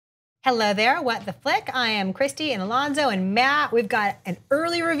Hello there, What the Flick? I am Christy and Alonso and Matt. We've got an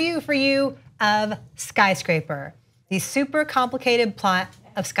early review for you of Skyscraper, the super complicated plot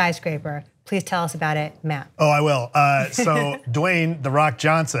of Skyscraper. Please tell us about it, Matt. Oh, I will. So Dwayne "The Rock"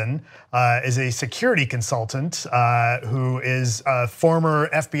 Johnson is a security consultant who is a former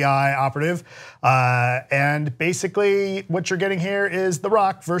FBI operative. And basically what you're getting here is The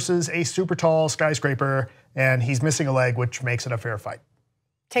Rock versus a super tall skyscraper, and he's missing a leg, which makes it a fair fight.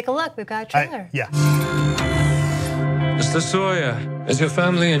 Take a look, we've got a trailer. Yeah. Mr. Sawyer, is your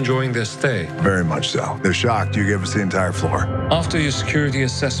family enjoying their stay? Very much so. They're shocked you gave us the entire floor. After your security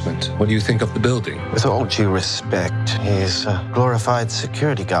assessment, what do you think of the building? With all due respect, he's a glorified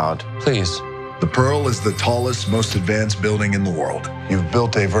security guard. Please. The Pearl is the tallest, most advanced building in the world. You've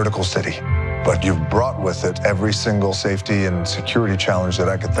built a vertical city, but you've brought with it every single safety and security challenge that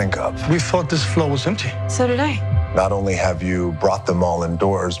I could think of. We thought this floor was empty. So did I. Not only have you brought them all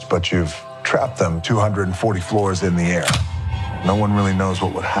indoors, but you've trapped them 240 floors in the air. No one really knows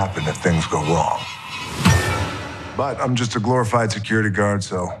what would happen if things go wrong. But I'm just a glorified security guard,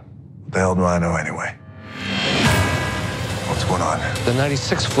 so what the hell do I know anyway? What's going on? The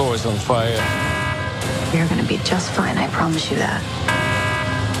 96th floor is on fire. You're gonna be just fine, I promise you that.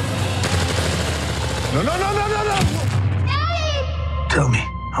 No, no, no, no, no, no! Daddy! Tell me,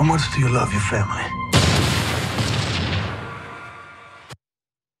 how much do you love your family?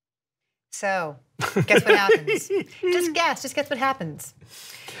 So, guess what happens? Just guess what happens.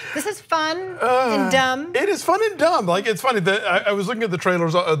 This is fun and dumb. It is fun and dumb. Like, it's funny that I was looking at the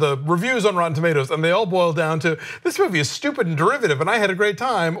trailers, the reviews on Rotten Tomatoes, and they all boil down to this movie is stupid and derivative, and I had a great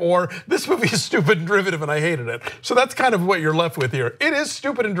time, or this movie is stupid and derivative, and I hated it. So that's kind of what you're left with here. It is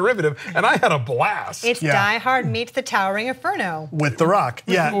stupid and derivative, and I had a blast. It's Die Hard meets The Towering Inferno. With The Rock,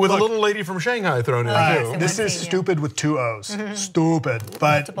 yeah. With a little lady from Shanghai thrown in too. This is stupid with 2 O's. Stupid,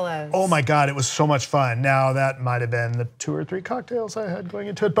 but Multiple O's. Oh my God, it was so much fun. Now that might have been the 2 or 3 cocktails I had going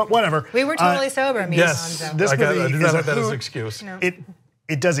into it, but whatever. We were totally sober, me yes, and this movie I do is not a have that as an hoot. excuse. No.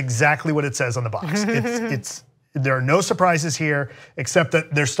 It does exactly what it says on the box. There are no surprises here, except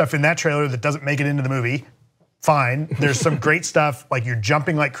that there's stuff in that trailer that doesn't make it into the movie. Fine, there's some great stuff, like you're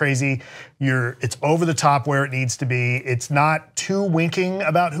jumping like crazy. It's over the top where it needs to be. It's not too winking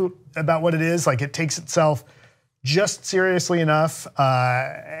about what it is. Like, it takes itself just seriously enough.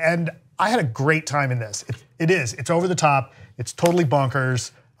 And I had a great time in this. It's over the top. It's totally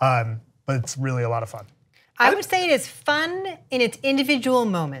bonkers. But it's really a lot of fun. I would say it is fun in its individual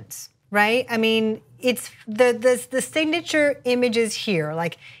moments, right? I mean, it's the signature images here,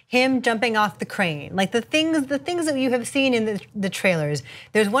 like him jumping off the crane, like the things that you have seen in the trailers.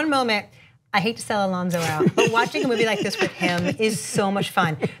 There's one moment, I hate to sell Alonso out, but watching a movie like this with him is so much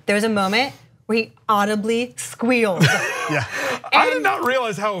fun. There's a moment where he audibly squeals. Yeah. I did not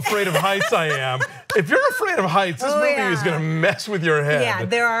realize how afraid of heights I am. If you're afraid of heights, this movie is gonna mess with your head. Yeah,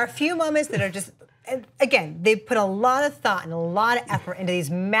 there are a few moments that are just, again, they put a lot of thought and a lot of effort into these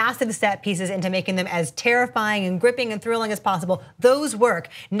massive set pieces, into making them as terrifying and gripping and thrilling as possible. Those work.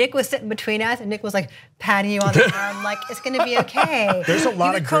 Nick was sitting between us, and Nick was like patting you on the arm, like, it's gonna be okay. There's a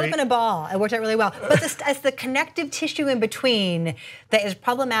lot of curled up in a ball. It worked out really well. But as the connective tissue in between that is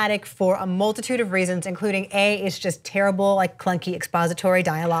problematic for a multitude of reasons, including it's just terrible, like clunky expository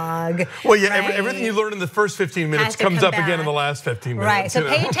dialogue. Well, yeah, right? everything you learn in the first 15 minutes comes up again in the last 15 minutes. Right, so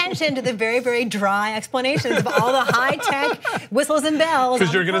pay attention to the very, very dry explanations of all the high-tech whistles and bells.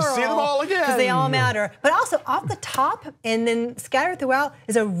 Because you're gonna see them all again. Because they all matter. But also off the top and then scattered throughout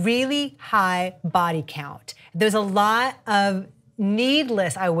is a really high body count. There's a lot of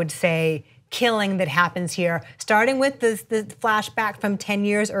needless, I would say, killing that happens here, starting with the flashback from 10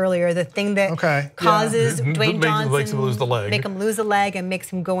 years earlier, the thing that causes Dwayne Johnson, makes him lose the leg. Make him lose a leg and makes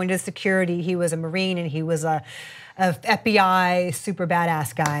him go into security. He was a Marine and he was a FBI super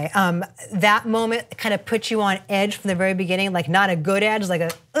badass guy. That moment kind of puts you on edge from the very beginning, like not a good edge, like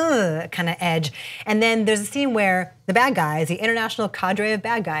a kind of edge. And then there's a scene where the bad guys, the international cadre of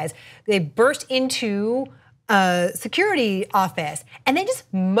bad guys, they burst into security office and they just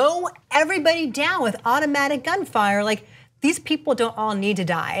mow everybody down with automatic gunfire. Like, these people don't all need to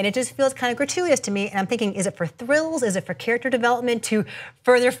die. And it just feels kind of gratuitous to me. And I'm thinking, is it for thrills? Is it for character development to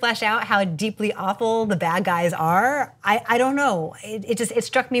further flesh out how deeply awful the bad guys are? I don't know. It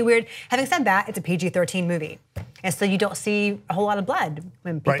struck me weird. Having said that, it's a PG-13 movie. And so you don't see a whole lot of blood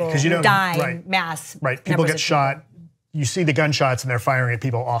when people die in mass. Right, people get shot. You see the gunshots and they're firing at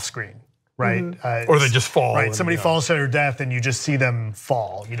people off screen. right? Or they just fall. Right, somebody falls to their death and you just see them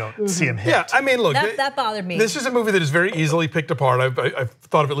fall. You don't see them hit. Yeah, I mean, look. That bothered me. This is a movie that is very easily picked apart. I've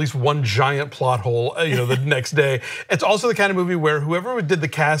thought of at least one giant plot hole, the next day. It's also the kind of movie where whoever did the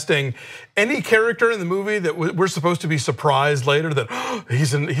casting, any character in the movie that we're supposed to be surprised later that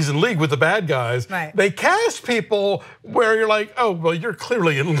he's in league with the bad guys. Right. They cast people where you're like, oh, well, you're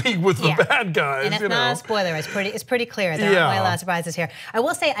clearly in league with the bad guys. And it's not a spoiler. It's pretty clear. There aren't really a lot of surprises here. I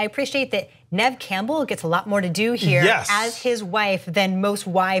will say I appreciate that Neve Campbell gets a lot more to do here as his wife than most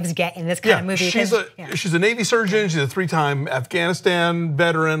wives get in this kind of movie. She's a Navy surgeon. She's a 3-time Afghanistan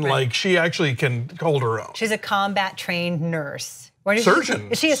veteran. Like, she actually can hold her own. She's a combat trained nurse.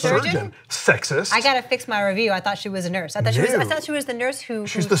 Surgeon. Is she a surgeon? Sexist. I gotta fix my review. I thought she was a nurse. I thought she was the nurse who.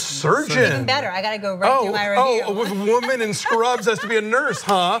 She's the surgeon. Even better. I gotta go right through my review. Oh, a woman in scrubs has to be a nurse,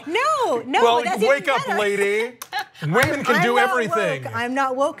 huh? No. Well, that's wake even up, better. lady. Women can do everything. I'm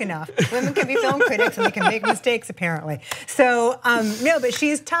not woke enough. Women can be film critics and they can make mistakes apparently. So no, but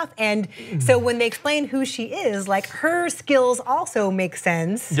she's tough, and so when they explain who she is, like her skills also make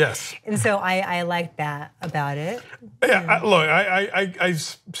sense. Yes. And so I like that about it. Yeah. Look, I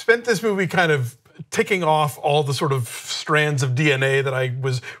spent this movie kind of ticking off all the sort of strands of DNA that I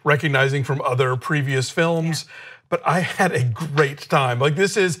was recognizing from other previous films. Yeah. But I had a great time. Like,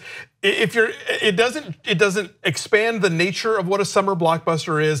 this is, it doesn't expand the nature of what a summer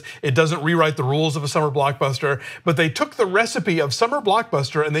blockbuster is. It doesn't rewrite the rules of a summer blockbuster. But they took the recipe of summer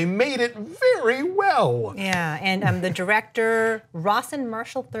blockbuster and they made it very well. Yeah, and the director Rawson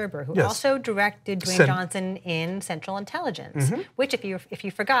Marshall Thurber, who also directed Dwayne Johnson in Central Intelligence, which if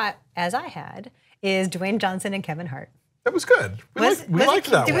you forgot, as I had, is Dwayne Johnson and Kevin Hart. That was good. We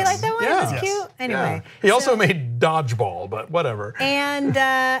liked that one. Did we like that one? Yeah. It was cute. Anyway. Yeah. He also made Dodgeball, but whatever. And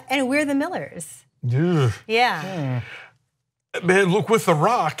We're the Millers. Yeah. Man, look, with The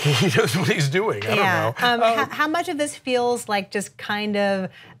Rock, he knows what he's doing. I don't know. How much of this feels like just kind of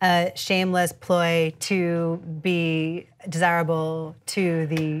a shameless ploy to be desirable to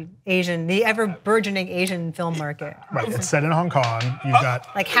the ever burgeoning Asian film market? Right, it's set in Hong Kong. You've got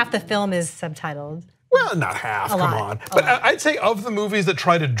like half the film is subtitled. Well, not half, come on. But I'd say of the movies that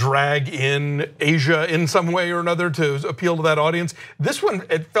try to drag in Asia in some way or another to appeal to that audience, this one,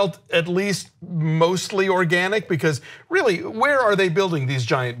 it felt at least mostly organic, because really, where are they building these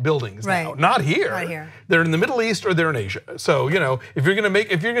giant buildings now? Not here. Not here. They're in the Middle East or they're in Asia. So, if you're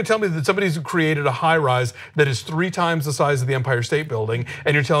gonna tell me that somebody's created a high rise that is 3 times the size of the Empire State Building,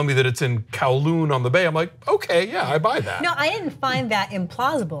 and you're telling me that it's in Kowloon on the Bay, I'm like, okay, yeah, I buy that. No, I didn't find that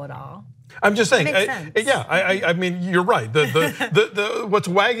implausible at all. I'm just saying, yeah, I mean, you're right. The what's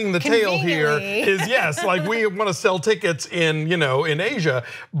wagging the tail here is like we want to sell tickets in Asia,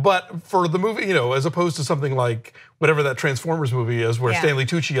 but for the movie, as opposed to something like whatever that Transformers movie is, where Stanley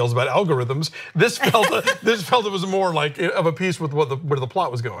Tucci yells about algorithms, this felt it was more like of a piece with where the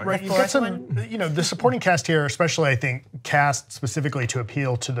plot was going. Right, you've got some, the supporting cast here, especially I think cast specifically to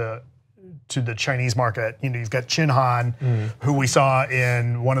appeal to the Chinese market. You've got Chin Han, who we saw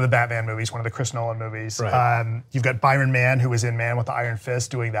in one of the Batman movies, one of the Chris Nolan movies. Right. You've got Byron Mann, who was in Man with the Iron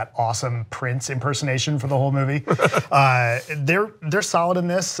Fist, doing that awesome Prince impersonation for the whole movie. They're solid in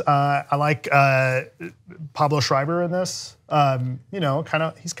this. I like Pablo Schreiber in this.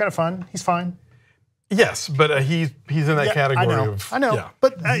 He's kind of fun. He's fine. Yes, but he's in that category of. I know. Yeah.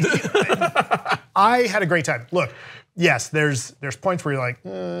 But I had a great time. Look. Yes, there's points where you're like,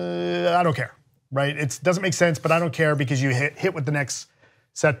 I don't care, right? It doesn't make sense, but I don't care because you hit with the next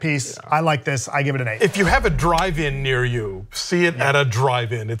set piece. I like this. I give it an 8. If you have a drive-in near you, see it at a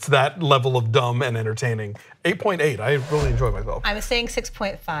drive-in. It's that level of dumb and entertaining. 8.8. I really enjoy myself. I was saying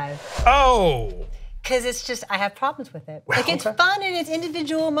 6.5. Oh. Because it's just, I have problems with it. Like, it's fun in its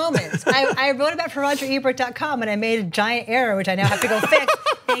individual moments. I wrote about it for RogerEbert.com and I made a giant error, which I now have to go fix.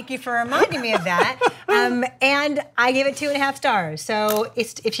 Thank you for reminding me of that. And I gave it 2.5 stars. So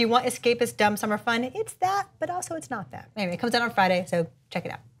if you want escapist, dumb summer fun, it's that, but also it's not that. Anyway, it comes out on Friday, so check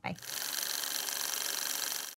it out. Bye.